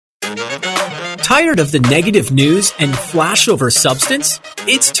Tired of the negative news and flashover substance?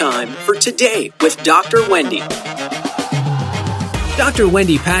 It's time for Today with Dr. Wendy. Dr.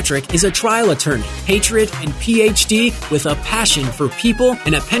 Wendy Patrick is a trial attorney, patriot, and PhD with a passion for people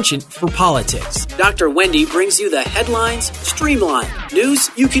and a penchant for politics. Dr. Wendy brings you the headlines, streamlined news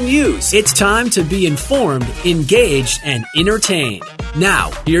you can use. It's time to be informed, engaged, and entertained.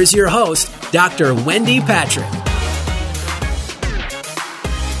 Now, here's your host, Dr. Wendy Patrick.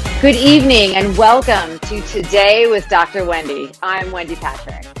 Good evening and welcome to Today with Dr. Wendy. I'm Wendy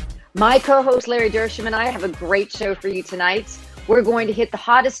Patrick. My co-host Larry Dersham and I have a great show for you tonight. We're going to hit the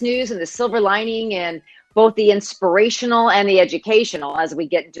hottest news and the silver lining in both the inspirational and the educational as we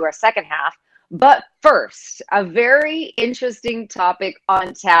get into our second half. But first, a very interesting topic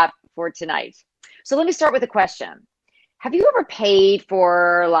on tap for tonight. So let me start with a question. Have you ever paid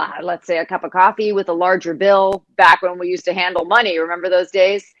for, let's say, a cup of coffee with a larger bill back when we used to handle money? Remember those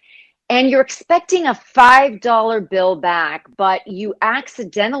days? And you're expecting a $5 bill back, but you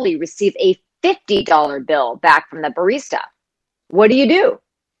accidentally receive a $50 bill back from the barista. What do?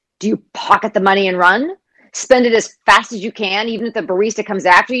 Do you pocket the money and run? Spend it as fast as you can, even if the barista comes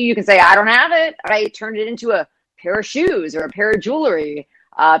after you, you can say, I don't have it. I turned it into a pair of shoes or a pair of jewelry,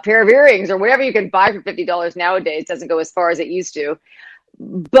 a pair of earrings, or whatever you can buy for $50 nowadays. It doesn't go as far as it used to.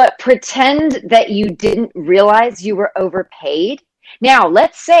 But pretend that you didn't realize you were overpaid. Now,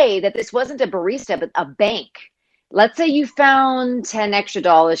 let's say that this wasn't a barista, but a bank. Let's say you found $10 extra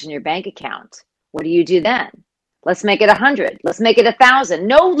in your bank account. What do you do then? Let's make it 100. Let's make it 1,000.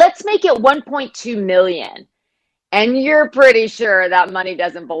 No, let's make it 1.2 million. And you're pretty sure that money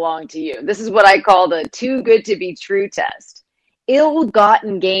doesn't belong to you. This is what I call the too good to be true test.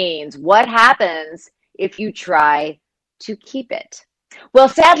 Ill-gotten gains. What happens if you try to keep it? Well,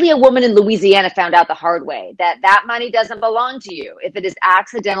 sadly, a woman in Louisiana found out the hard way that money doesn't belong to you if it is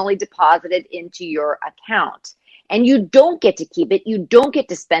accidentally deposited into your account. And you don't get to keep it, you don't get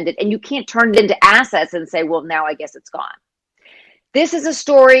to spend it, and you can't turn it into assets and say, well, now I guess it's gone. This is a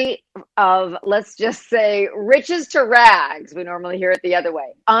story of, let's just say, riches to rags. We normally hear it the other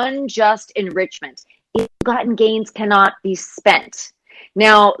way. Unjust enrichment. Ill-gotten gains cannot be spent.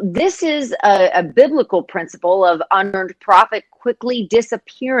 Now, this is a biblical principle of unearned profit quickly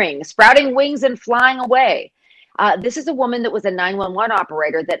disappearing, sprouting wings and flying away. This is a woman that was a 911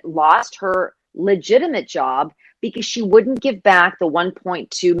 operator that lost her legitimate job because she wouldn't give back the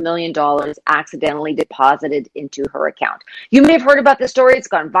 $1.2 million accidentally deposited into her account. You may have heard about this story. It's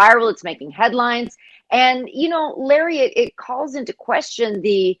gone viral. It's making headlines. And, you know, Larry, it calls into question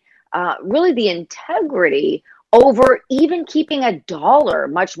the integrity over even keeping a dollar,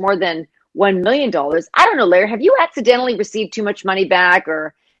 much more than $1 million. I don't know, Larry, have you accidentally received too much money back,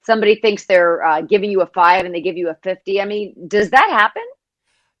 or somebody thinks they're giving you a 5 and they give you a 50? I mean, does that happen?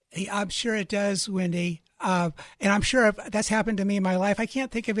 I'm sure it does, Wendy. And I'm sure that's happened to me in my life. I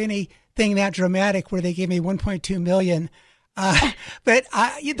can't think of anything that dramatic where they gave me 1.2 million. But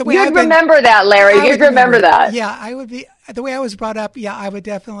the way you'd remember that, Larry. You'd remember that. Yeah, I would be. The way I was brought up, yeah, I would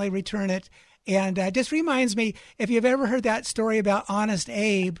definitely return it. And just reminds me, if you've ever heard that story about Honest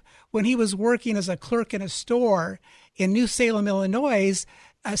Abe, when he was working as a clerk in a store in New Salem, Illinois,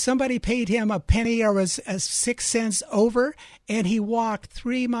 somebody paid him a penny or was 6 cents over, and he walked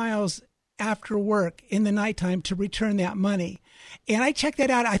 3 miles after work in the nighttime to return that money. And I checked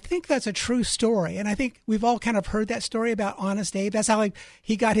that out. I think that's a true story. And I think we've all kind of heard that story about Honest Abe. That's how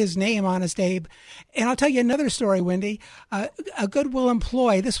he got his name, Honest Abe. And I'll tell you another story, Wendy. A Goodwill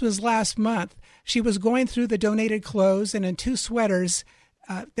employee, this was last month. She was going through the donated clothes, and in 2 sweaters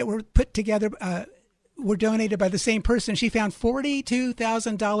that were put together were donated by the same person. She found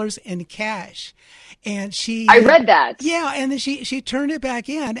 $42,000 in cash. And I read that. Yeah. And then she turned it back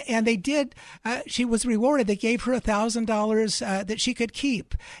in, and they did, she was rewarded. They gave her $1,000 that she could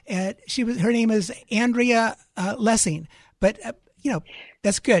keep. Her name is Andrea Lessing, but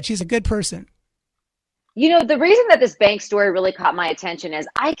that's good. She's a good person. You know, the reason that this bank story really caught my attention is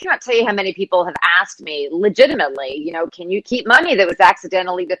I cannot tell you how many people have asked me legitimately, can you keep money that was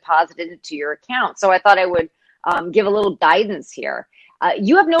accidentally deposited into your account? So I thought I would give a little guidance here.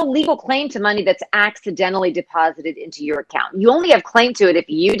 You have no legal claim to money that's accidentally deposited into your account. You only have claim to it if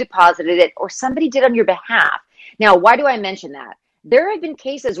you deposited it or somebody did on your behalf. Now, why do I mention that? There have been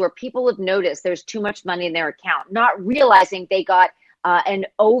cases where people have noticed there's too much money in their account, not realizing they got an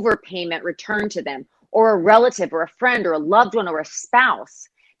overpayment returned to them, or a relative or a friend or a loved one or a spouse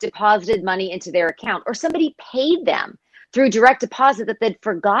deposited money into their account, or somebody paid them through direct deposit that they'd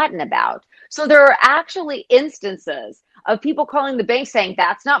forgotten about. So there are actually instances of people calling the bank saying,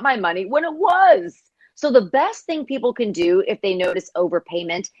 that's not my money, when it was. So the best thing people can do if they notice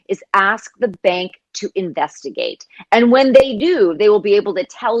overpayment is ask the bank to investigate. And when they do, they will be able to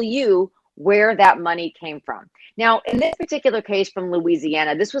tell you where that money came from. Now, in this particular case from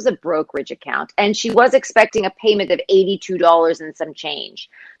Louisiana, this was a brokerage account, and she was expecting a payment of $82 and some change.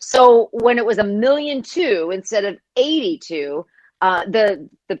 So when it was $1.2 million instead of 82, the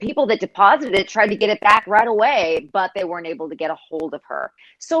people that deposited it tried to get it back right away, but they weren't able to get a hold of her.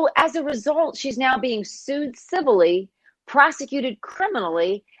 So as a result, she's now being sued civilly, prosecuted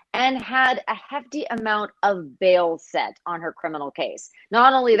criminally, and had a hefty amount of bail set on her criminal case.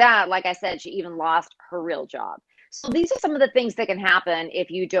 Not only that, like I said, she even lost her real job. So these are some of the things that can happen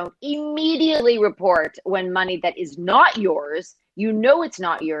if you don't immediately report when money that is not yours, you know it's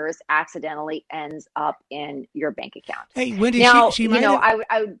not yours, accidentally ends up in your bank account. Hey, Wendy, now, she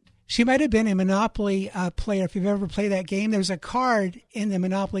might have been a Monopoly player. If you've ever played that game, there's a card in the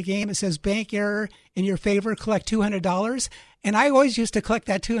Monopoly game. It says bank error in your favor, collect $200. And I always used to collect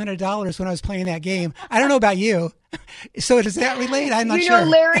that $200 when I was playing that game. I don't know about you. So does that relate? I'm not sure. You know,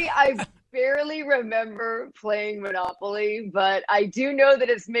 Larry, I barely remember playing Monopoly, but I do know that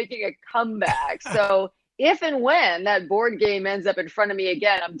it's making a comeback. So if and when that board game ends up in front of me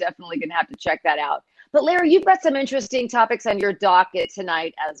again, I'm definitely going to have to check that out. But Larry, you've got some interesting topics on your docket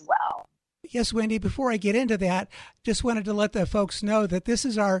tonight as well. Yes, Wendy, before I get into that, just wanted to let the folks know that this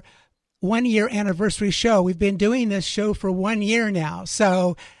is our 1-year anniversary show. We've been doing this show for 1 year now.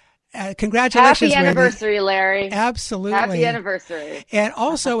 So congratulations, Happy anniversary, Wendy. Larry. Absolutely. Happy anniversary. And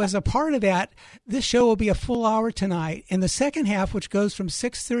also, as a part of that, this show will be a full hour tonight. In the second half, which goes from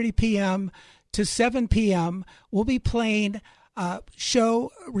 6:30 p.m. to 7 p.m., we'll be playing a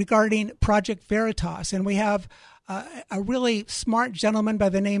show regarding Project Veritas. And we have a really smart gentleman by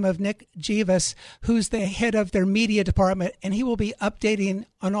the name of Nick Jeeves, who's the head of their media department, and he will be updating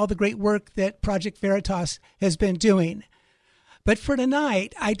on all the great work that Project Veritas has been doing. But for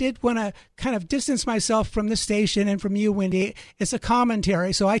tonight, I did want to kind of distance myself from the station and from you, Wendy. It's a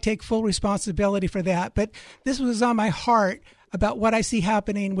commentary, so I take full responsibility for that. But this was on my heart about what I see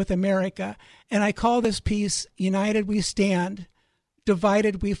happening with America. And I call this piece, United We Stand,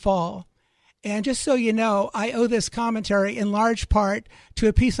 Divided We Fall. And just so you know, I owe this commentary in large part to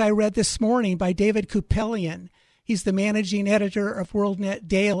a piece I read this morning by David Kupelian. He's the managing editor of WorldNet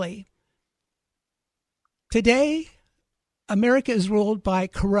Daily. Today, America is ruled by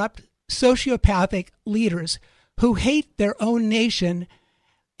corrupt, sociopathic leaders who hate their own nation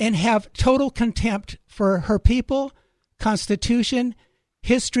and have total contempt for her people, Constitution,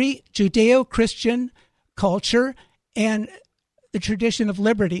 history, Judeo-Christian culture, and the tradition of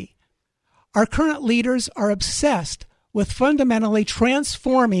liberty. Our current leaders are obsessed with fundamentally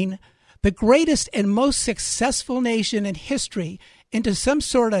transforming the greatest and most successful nation in history into some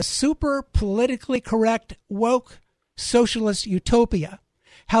sort of super politically correct, woke, socialist utopia.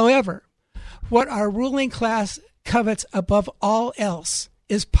 However, what our ruling class covets above all else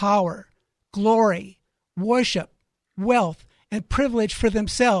is power, glory, worship, wealth, and privilege for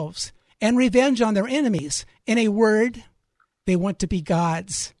themselves, and revenge on their enemies. In a word, they want to be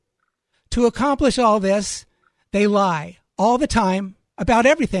gods. To accomplish all this, they lie all the time about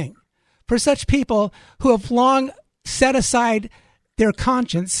everything. For such people who have long set aside their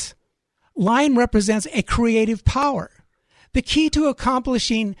conscience, lying represents a creative power, the key to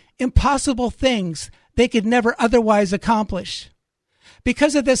accomplishing impossible things they could never otherwise accomplish.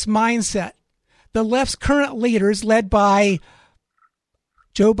 Because of this mindset, the left's current leaders, led by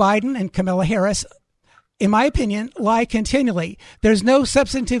Joe Biden and Kamala Harris, in my opinion, lie continually. There's no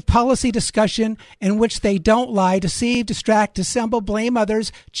substantive policy discussion in which they don't lie, deceive, distract, dissemble, blame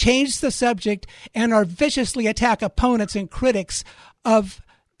others, change the subject, and or viciously attack opponents and critics of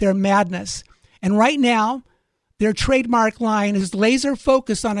their madness. And right now, their trademark line is laser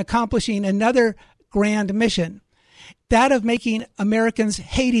focused on accomplishing another grand mission, that of making Americans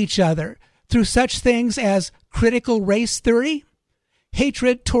hate each other through such things as critical race theory,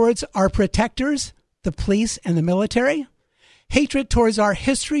 hatred towards our protectors, the police and the military, hatred towards our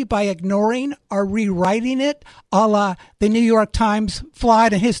history by ignoring or rewriting it, a la the New York Times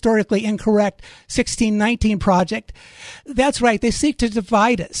flawed and historically incorrect 1619 Project. That's right. They seek to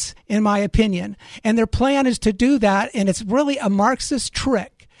divide us, in my opinion. And their plan is to do that. And it's really a Marxist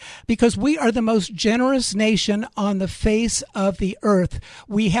trick, because we are the most generous nation on the face of the earth.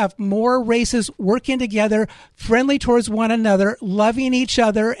 We have more races working together, friendly towards one another, loving each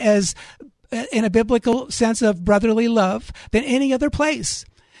other as in a biblical sense of brotherly love than any other place.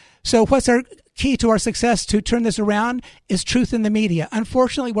 So what's our key to our success to turn this around is truth in the media.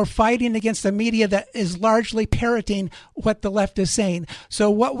 Unfortunately, we're fighting against a media that is largely parroting what the left is saying. So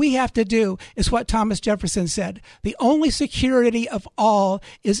what we have to do is what Thomas Jefferson said. The only security of all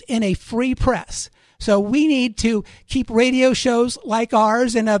is in a free press. So we need to keep radio shows like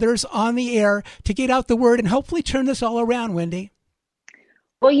ours and others on the air to get out the word and hopefully turn this all around, Wendy.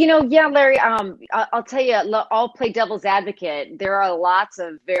 Well, yeah, Larry, I'll tell you, I'll play devil's advocate. There are lots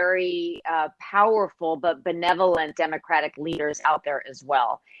of very powerful but benevolent Democratic leaders out there as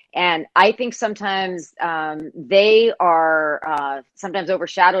well. And I think sometimes they are sometimes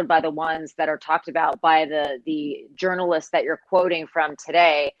overshadowed by the ones that are talked about by the journalists that you're quoting from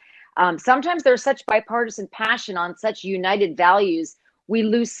today. Sometimes there's such bipartisan passion on such united values, we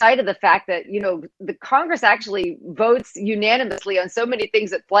lose sight of the fact that, the Congress actually votes unanimously on so many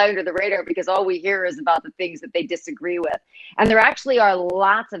things that fly under the radar because all we hear is about the things that they disagree with. And there actually are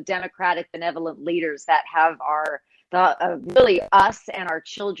lots of Democratic benevolent leaders that have really us and our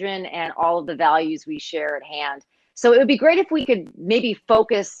children and all of the values we share at hand. So it would be great if we could maybe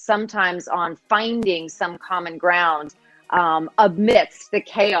focus sometimes on finding some common ground amidst the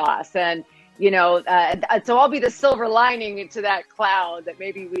chaos. And so I'll be the silver lining into that cloud that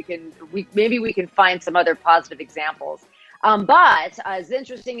maybe we can find some other positive examples. But as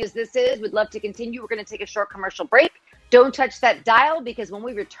interesting as this is, we'd love to continue. We're going to take a short commercial break. Don't touch that dial, because when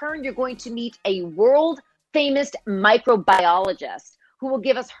we return, you're going to meet a world famous microbiologist who will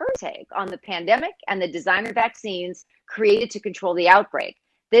give us her take on the pandemic and the designer vaccines created to control the outbreak.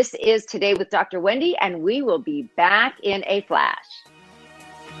 This is Today with Dr. Wendy, and we will be back in a flash.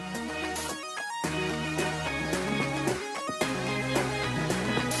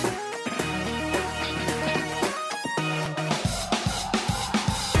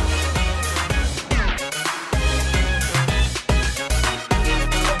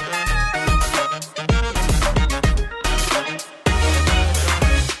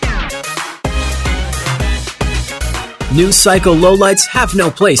 News cycle lowlights have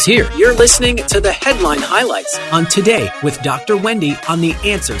no place here. You're listening to the headline highlights on Today with Dr. Wendy on The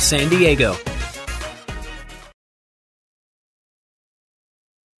Answer San Diego.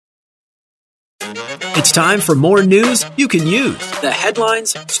 It's time for more news you can use. The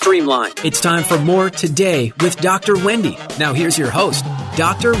headlines streamlined. It's time for more Today with Dr. Wendy. Now here's your host,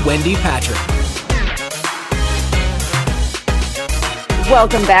 Dr. Wendy Patrick.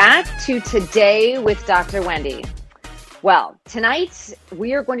 Welcome back to Today with Dr. Wendy. Well, tonight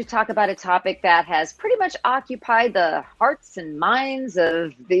we are going to talk about a topic that has pretty much occupied the hearts and minds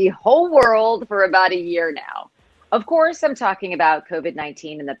of the whole world for about a year now. Of course, I'm talking about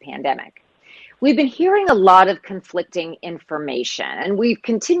COVID-19 and the pandemic. We've been hearing a lot of conflicting information, and we've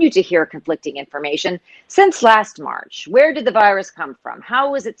continued to hear conflicting information since last March. Where did the virus come from?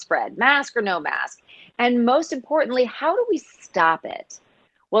 How was it spread? Mask or no mask? And most importantly, how do we stop it?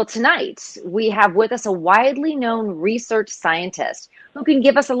 Well, tonight we have with us a widely known research scientist who can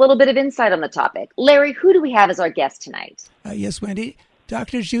give us a little bit of insight on the topic. Larry, who do we have as our guest tonight? Yes, Wendy.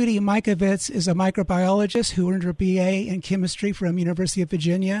 Dr. Judy Mikovits is a microbiologist who earned her BA in chemistry from University of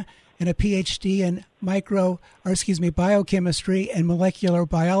Virginia and a PhD in biochemistry and molecular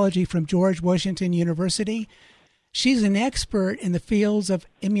biology from George Washington University. She's an expert in the fields of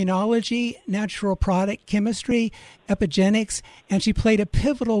immunology, natural product chemistry, epigenetics, and she played a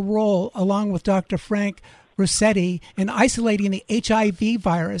pivotal role along with Dr. Frank Ruscetti in isolating the HIV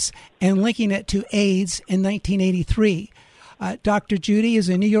virus and linking it to AIDS in 1983. Dr. Judy is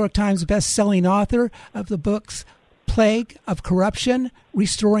a New York Times best-selling author of the books Plague of Corruption,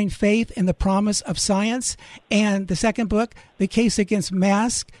 Restoring Faith in the Promise of Science, and the second book, The Case Against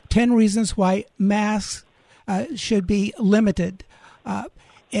Masks, 10 Reasons Why Masks should be limited.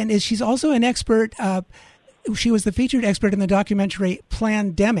 And she's also an expert. She was the featured expert in the documentary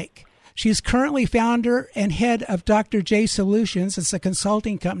Plandemic. She's currently founder and head of Dr. J Solutions. It's a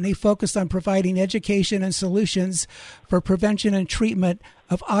consulting company focused on providing education and solutions for prevention and treatment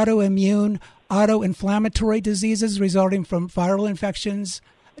of autoimmune, autoinflammatory diseases resulting from viral infections,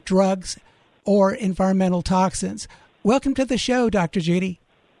 drugs, or environmental toxins. Welcome to the show, Dr. Judy.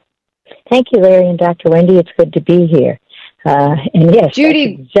 Thank you, Larry and Dr. Wendy. It's good to be here. And yes,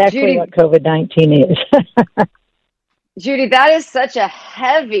 Judy, that's exactly what COVID-19 is. Judy, that is such a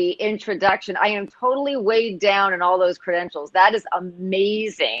heavy introduction. I am totally weighed down in all those credentials. That is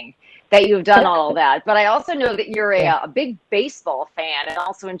amazing that you've done all that. But I also know that you're a big baseball fan and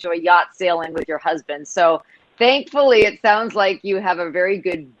also enjoy yacht sailing with your husband. So Thankfully, it sounds like you have a very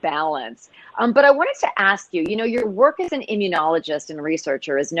good balance. But I wanted to ask you, your work as an immunologist and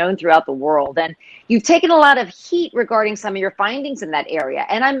researcher is known throughout the world, and you've taken a lot of heat regarding some of your findings in that area.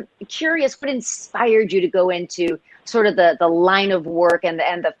 And I'm curious, what inspired you to go into sort of the line of work and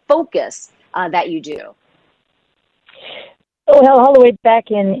the focus that you do? Well, all the way back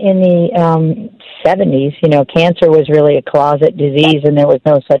in the 70s, cancer was really a closet disease, and there was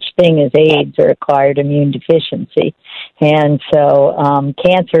no such thing as AIDS or acquired immune deficiency. And so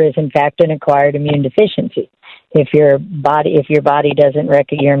cancer is, in fact, an acquired immune deficiency. If your body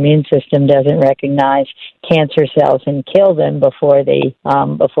your immune system doesn't recognize cancer cells and kill them before they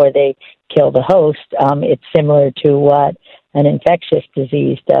kill the host, it's similar to what an infectious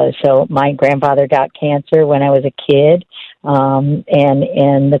disease does. So my grandfather got cancer when I was a kid,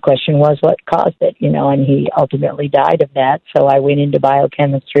 and the question was what caused it, and he ultimately died of that. So I went into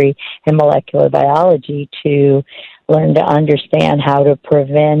biochemistry and molecular biology to learn to understand how to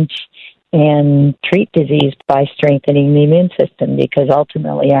prevent and treat disease by strengthening the immune system, because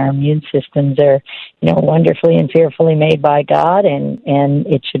ultimately our immune systems are, wonderfully and fearfully made by God, and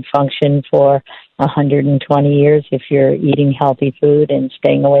it should function for 120 years if you're eating healthy food and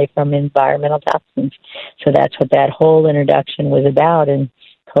staying away from environmental toxins. So that's what that whole introduction was about, and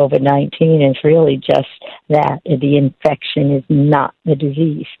COVID-19 is really just that. The infection is not the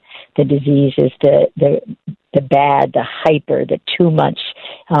disease. The disease is the bad, the hyper, the too much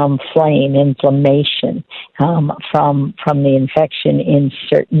flame, inflammation from the infection in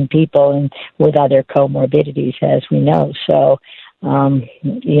certain people and with other comorbidities, as we know. So,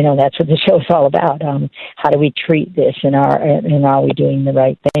 that's what the show is all about. How do we treat this, and are we doing the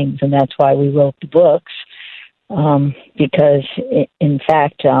right things? And that's why we wrote the books. Because in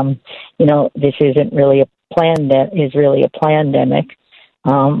fact, this isn't really is really a plandemic,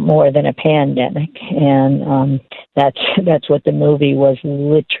 more than a pandemic. And, that's what the movie was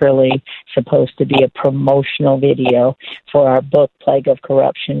literally supposed to be, a promotional video for our book, Plague of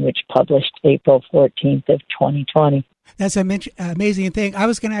Corruption, which published April 14th of 2020. That's an amazing thing. I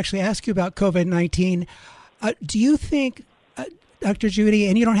was going to actually ask you about COVID-19. Do you think, Dr. Judy,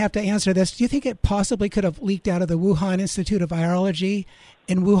 and you don't have to answer this, do you think it possibly could have leaked out of the Wuhan Institute of Virology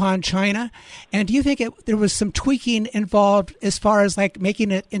in Wuhan, China? And do you think there was some tweaking involved as far as like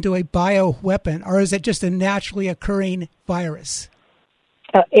making it into a bioweapon, or is it just a naturally occurring virus?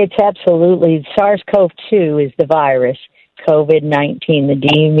 It's absolutely. SARS-CoV-2 is the virus. COVID-19, the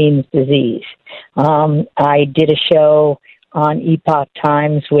D means disease. I did a show on Epoch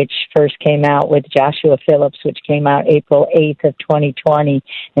Times, which first came out with Joshua Phillips, which came out April 8th of 2020,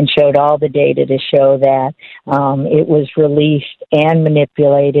 and showed all the data to show that it was released and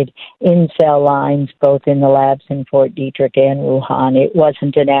manipulated in cell lines, both in the labs in Fort Detrick and Wuhan. It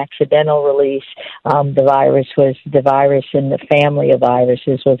wasn't an accidental release. The virus and the family of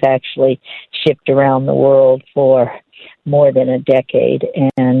viruses was actually shipped around the world for more than a decade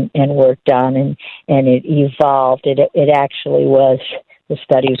and worked on, and it evolved. It actually was, the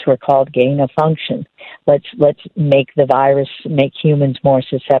studies were called gain of function. Let's make humans more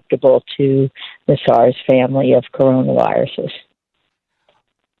susceptible to the SARS family of coronaviruses.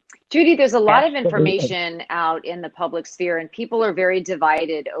 Judy, there's a lot of information out in the public sphere, and people are very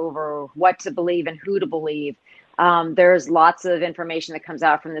divided over what to believe and who to believe. There's lots of information that comes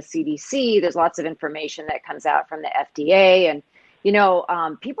out from the CDC. There's lots of information that comes out from the FDA. And,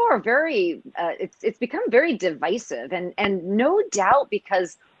 people are very, it's become very divisive, and no doubt,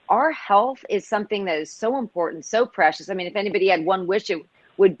 because our health is something that is so important, so precious. I mean, if anybody had one wish, it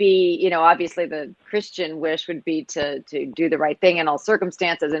would be, obviously the Christian wish would be to do the right thing in all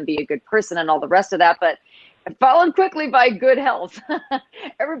circumstances and be a good person and all the rest of that. But followed quickly by good health.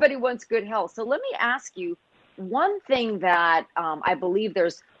 Everybody wants good health. So let me ask you, one thing that I believe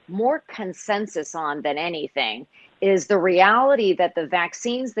there's more consensus on than anything is the reality that the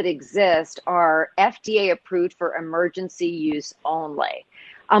vaccines that exist are FDA approved for emergency use only.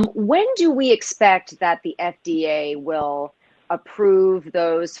 When do we expect that the FDA will approve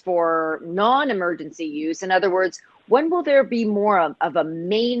those for non-emergency use? In other words, when will there be more of a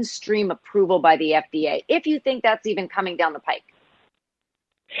mainstream approval by the FDA, if you think that's even coming down the pike?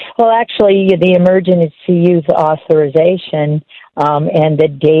 Well, actually, the emergency use authorization and the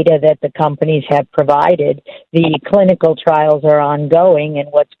data that the companies have provided, the clinical trials are ongoing, and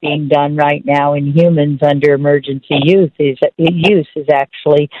what's being done right now in humans under emergency use is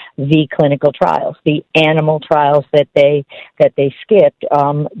actually the clinical trials. The animal trials that they skipped,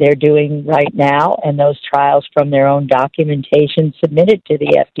 they're doing right now, and those trials, from their own documentation submitted to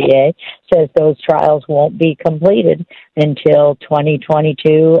the FDA, says those trials won't be completed until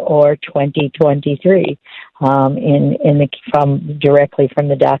 2022 or 2023. directly from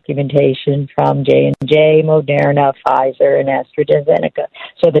the documentation from J&J, Moderna, Pfizer, and AstraZeneca.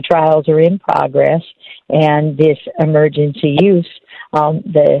 So the trials are in progress, and this emergency use,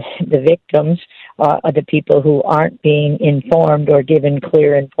 the victims are the people who aren't being informed or given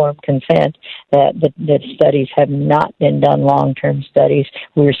clear informed consent. The studies have not been done, long-term studies.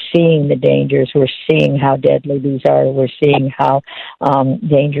 We're seeing the dangers. We're seeing how deadly these are. We're seeing how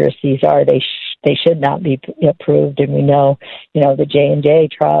dangerous these are. They should not be approved, and we know, the J&J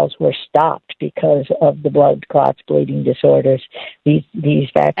trials were stopped because of the blood clots, bleeding disorders. These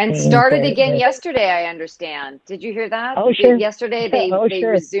vaccines and started again yesterday. I understand. Did you hear that? Oh, sure. Yesterday they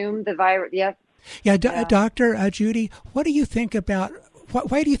sure. resumed the virus. Yep. Yeah, Dr. Judy, what do you think about?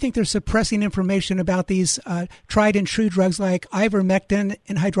 Why do you think they're suppressing information about these tried and true drugs like ivermectin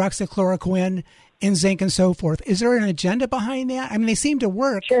and hydroxychloroquine and zinc and so forth? Is there an agenda behind that? I mean, they seem to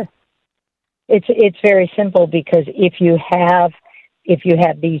work. Sure. It's very simple, because if you have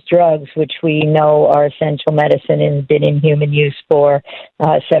these drugs, which we know are essential medicine and have been in human use for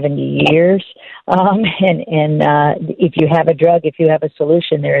 70 years, and if you have a drug, if you have a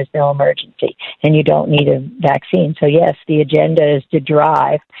solution, there is no emergency, and you don't need a vaccine. So yes, the agenda is to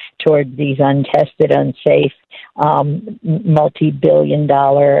drive towards these untested, unsafe,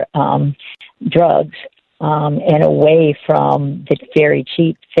 multi-billion-dollar drugs. And away from the very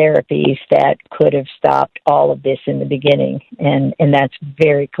cheap therapies that could have stopped all of this in the beginning. And that's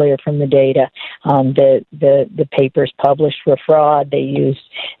very clear from the data. The papers published were fraud. They used,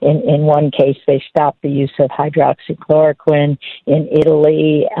 in one case, they stopped the use of hydroxychloroquine in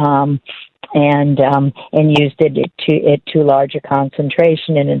Italy, and used it at too large a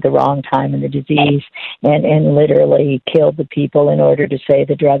concentration and at the wrong time in the disease, and literally killed the people in order to say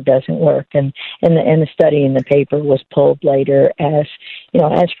the drug doesn't work. And the study in the paper was pulled later as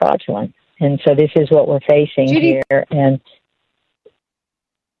fraudulent. And so this is what we're facing, Judy, here. And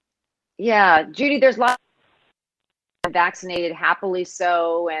yeah, Judy, there's lots of vaccinated, happily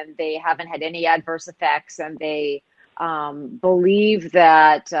so, and they haven't had any adverse effects, and they believe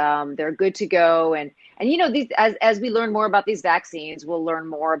that they're good to go. And these, as we learn more about these vaccines, we'll learn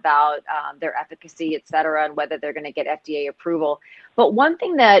more about their efficacy, et cetera, and whether they're going to get FDA approval. But one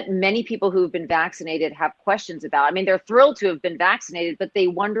thing that many people who've been vaccinated have questions about, I mean, they're thrilled to have been vaccinated, but they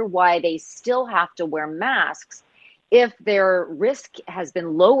wonder why they still have to wear masks if their risk has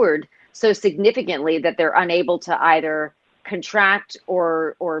been lowered so significantly that they're unable to either contract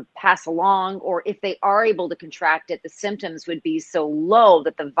or pass along, or if they are able to contract it, the symptoms would be so low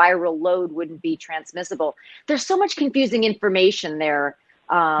that the viral load wouldn't be transmissible. There's so much confusing information there,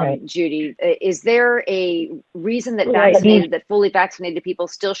 right. Judy. Is there a reason that that fully vaccinated people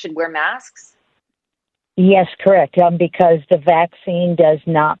still should wear masks? Yes, correct. Because the vaccine does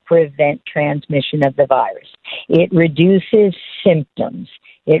not prevent transmission of the virus. It reduces symptoms.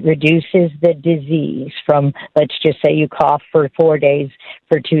 It reduces the disease from, let's just say you cough for 4 days,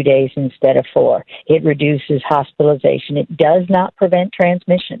 for 2 days instead of 4. It reduces hospitalization. It does not prevent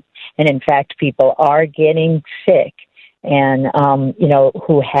transmission. And in fact, people are getting sick and,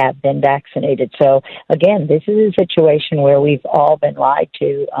 who have been vaccinated. So again, this is a situation where we've all been lied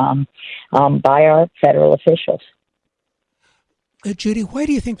to by our federal officials. Judy, why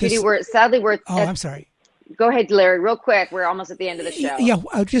do you think this? Judy, we're I'm sorry. Go ahead, Larry, real quick. We're almost at the end of the show. Yeah,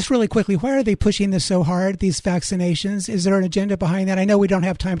 just really quickly, why are they pushing this so hard, these vaccinations? Is there an agenda behind that? I know we don't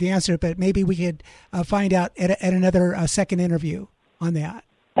have time to answer, but maybe we could find out at another second interview on that.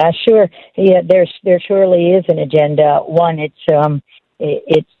 Sure. Yeah, there surely is an agenda. One,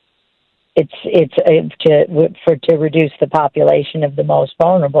 to reduce the population of the most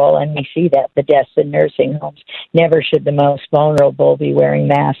vulnerable, and we see that the deaths in nursing homes. Never should the most vulnerable be wearing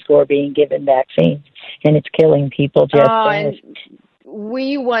masks or being given vaccines, and it's killing people just as.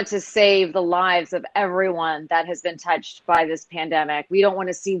 We want to save the lives of everyone that has been touched by this pandemic. We don't want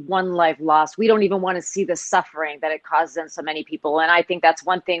to see one life lost. We don't even want to see the suffering that it causes in so many people. And I think that's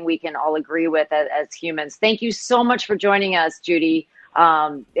one thing we can all agree with as humans. Thank you so much for joining us, Judy.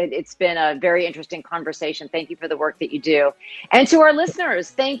 It's been a very interesting conversation. Thank you for the work that you do. And to our listeners,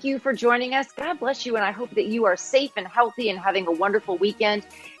 thank you for joining us. God bless you. And I hope that you are safe and healthy and having a wonderful weekend,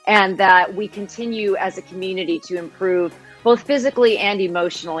 and that we continue as a community to improve both physically and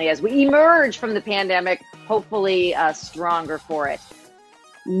emotionally as we emerge from the pandemic, hopefully stronger for it.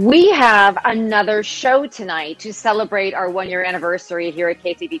 We have another show tonight to celebrate our 1-year anniversary here at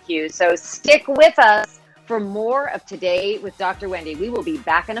KCBQ. So stick with us for more of Today with Dr. Wendy. We will be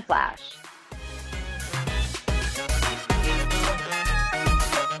back in a flash.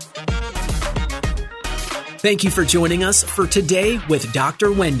 Thank you for joining us for Today with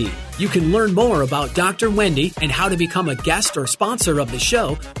Dr. Wendy. You can learn more about Dr. Wendy and how to become a guest or sponsor of the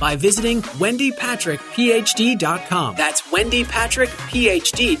show by visiting wendypatrickphd.com. That's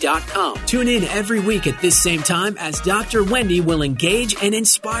wendypatrickphd.com. Tune in every week at this same time as Dr. Wendy will engage and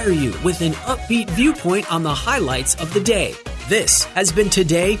inspire you with an upbeat viewpoint on the highlights of the day. This has been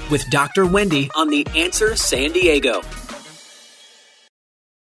Today with Dr. Wendy on The Answer San Diego.